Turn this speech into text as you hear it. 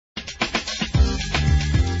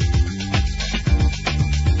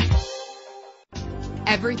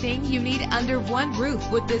Everything you need under one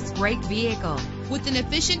roof with this great vehicle. With an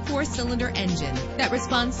efficient 4-cylinder engine that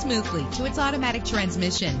responds smoothly to its automatic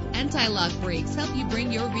transmission. Anti-lock brakes help you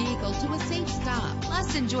bring your vehicle to a safe stop.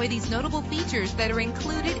 Plus, enjoy these notable features that are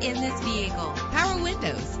included in this vehicle: power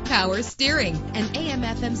windows, power steering, and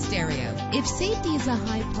AM/FM stereo. If safety is a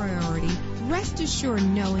high priority, rest assured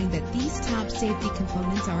knowing that these top safety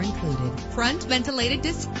components are included: front ventilated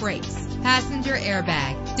disc brakes, passenger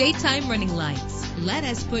airbag, daytime running lights. Let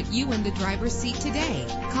us put you in the driver's seat today.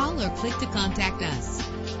 Call or click to contact us.